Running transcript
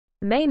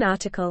Main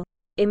article.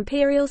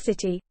 Imperial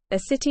City, a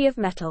city of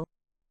metal.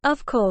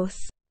 Of course.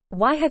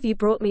 Why have you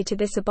brought me to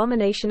this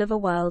abomination of a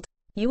world?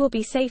 You will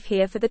be safe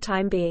here for the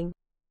time being.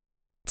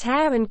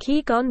 Tear and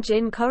Qui-Gon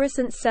Jinn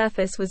Coruscant's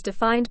surface was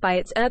defined by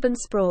its urban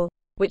sprawl,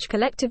 which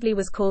collectively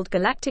was called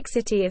Galactic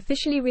City,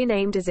 officially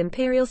renamed as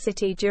Imperial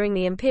City during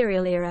the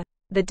Imperial era.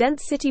 The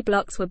dense city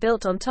blocks were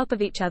built on top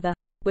of each other,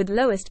 with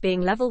lowest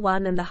being level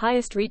 1 and the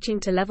highest reaching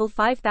to level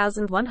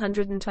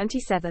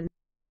 5127.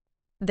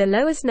 The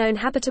lowest known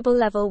habitable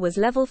level was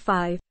level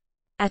 5.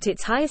 At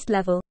its highest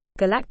level,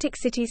 Galactic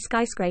City's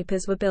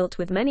skyscrapers were built,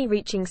 with many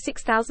reaching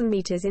 6,000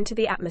 meters into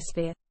the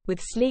atmosphere, with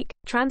sleek,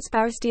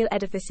 transparasteel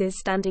edifices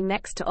standing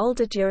next to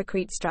older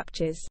Duracrete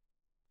structures.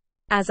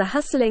 As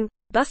a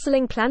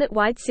bustling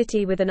planet-wide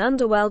city with an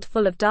underworld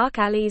full of dark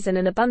alleys and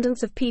an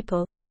abundance of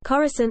people,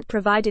 Coruscant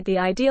provided the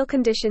ideal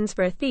conditions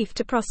for a thief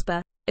to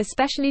prosper,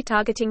 especially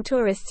targeting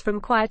tourists from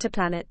quieter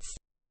planets.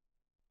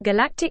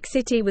 Galactic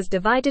City was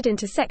divided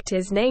into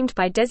sectors named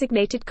by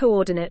designated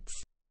coordinates.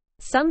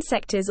 Some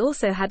sectors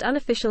also had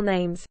unofficial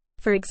names.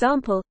 For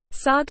example,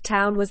 Sarg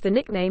Town was the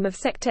nickname of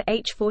Sector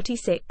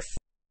H-46.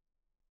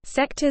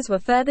 Sectors were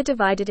further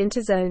divided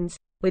into zones,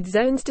 with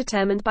zones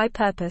determined by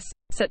purpose,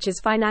 such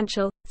as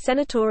financial,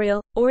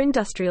 senatorial, or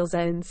industrial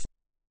zones.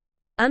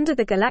 Under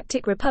the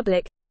Galactic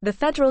Republic, the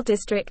Federal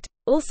District,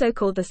 also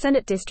called the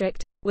Senate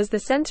District, was the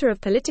center of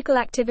political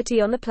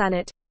activity on the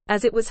planet,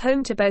 as it was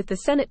home to both the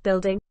Senate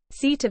Building,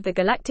 seat of the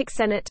Galactic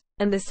Senate,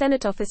 and the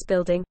Senate Office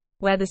Building,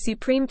 where the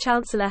Supreme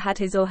Chancellor had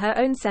his or her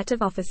own set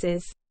of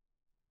offices.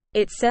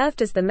 It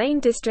served as the main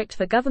district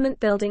for government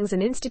buildings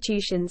and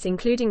institutions,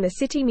 including the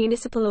City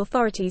Municipal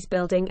Authorities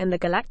Building and the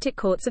Galactic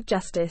Courts of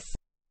Justice.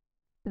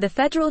 The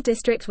Federal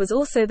District was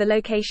also the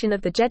location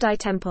of the Jedi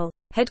Temple,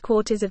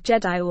 headquarters of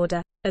Jedi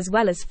Order, as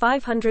well as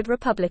 500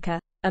 Republica,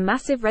 a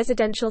massive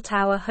residential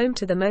tower home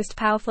to the most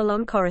powerful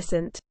on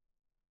Coruscant.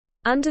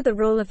 Under the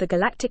rule of the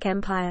Galactic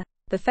Empire,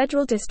 the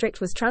Federal District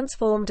was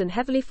transformed and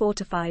heavily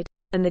fortified,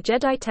 and the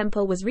Jedi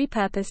Temple was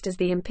repurposed as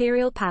the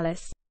Imperial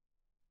Palace.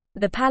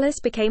 The palace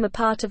became a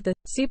part of the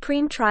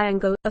Supreme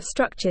Triangle of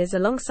structures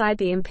alongside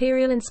the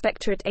Imperial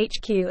Inspectorate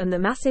HQ and the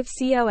massive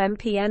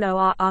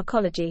COMPNOR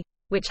College,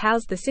 which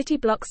housed the city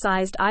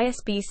block-sized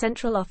ISB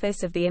Central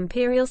Office of the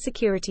Imperial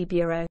Security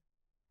Bureau.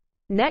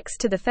 Next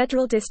to the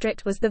Federal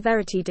District was the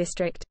Verity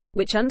District,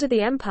 which under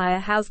the Empire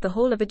housed the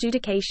Hall of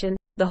Adjudication,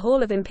 the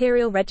Hall of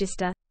Imperial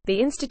Register, the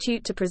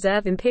Institute to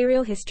Preserve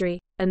Imperial History,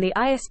 and the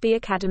ISB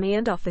Academy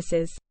and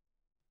offices.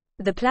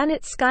 The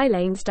planet's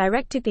skylanes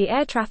directed the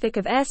air traffic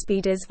of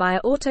airspeeders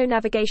via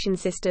auto-navigation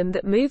system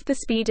that moved the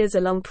speeders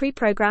along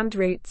pre-programmed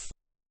routes.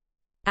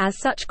 As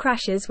such,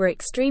 crashes were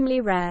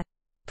extremely rare.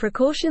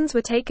 Precautions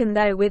were taken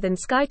though within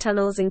sky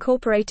tunnels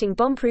incorporating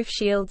bomb-proof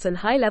shields and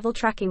high-level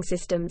tracking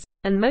systems,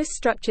 and most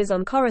structures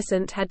on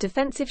Coruscant had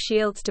defensive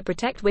shields to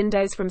protect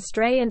windows from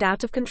stray and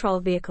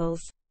out-of-control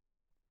vehicles.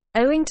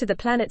 Owing to the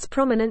planet's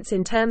prominence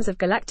in terms of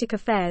galactic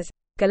affairs,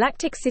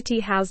 Galactic City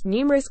housed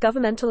numerous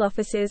governmental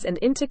offices and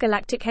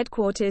intergalactic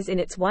headquarters in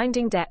its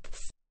winding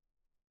depths.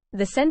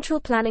 The central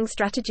planning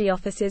strategy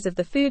offices of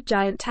the food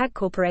giant Tag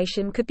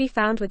Corporation could be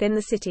found within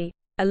the city,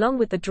 along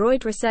with the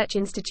droid research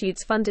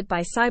institutes funded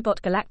by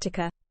Cybot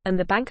Galactica, and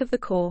the Bank of the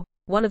Core,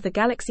 one of the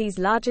galaxy's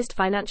largest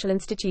financial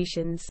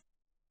institutions.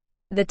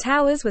 The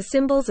towers were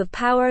symbols of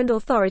power and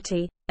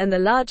authority, and the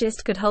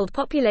largest could hold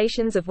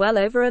populations of well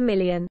over 1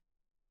 million.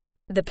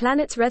 The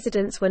planet's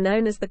residents were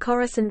known as the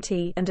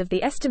Coruscanti, and of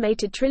the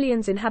estimated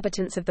trillions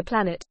inhabitants of the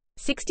planet,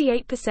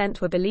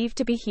 68% were believed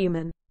to be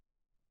human.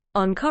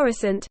 On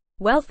Coruscant,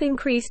 wealth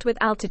increased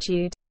with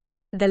altitude.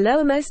 The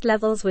lowermost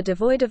levels were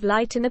devoid of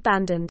light and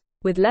abandoned,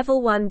 with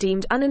level 1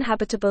 deemed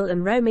uninhabitable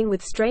and roaming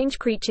with strange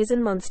creatures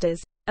and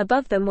monsters.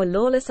 Above them were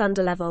lawless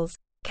underlevels,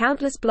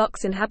 countless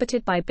blocks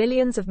inhabited by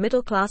billions of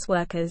middle-class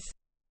workers.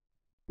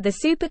 The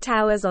super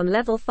towers on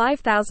level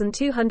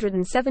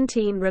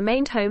 5217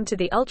 remained home to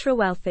the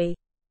ultra-wealthy.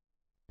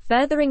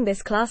 Furthering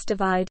this class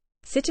divide,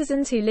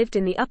 citizens who lived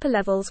in the upper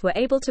levels were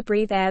able to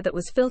breathe air that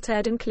was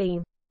filtered and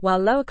clean, while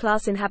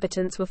lower-class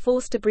inhabitants were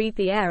forced to breathe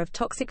the air of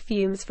toxic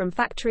fumes from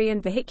factory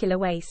and vehicular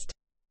waste.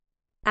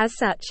 As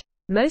such,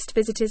 most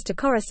visitors to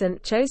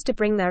Coruscant chose to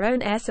bring their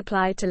own air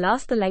supply to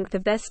last the length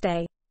of their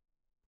stay.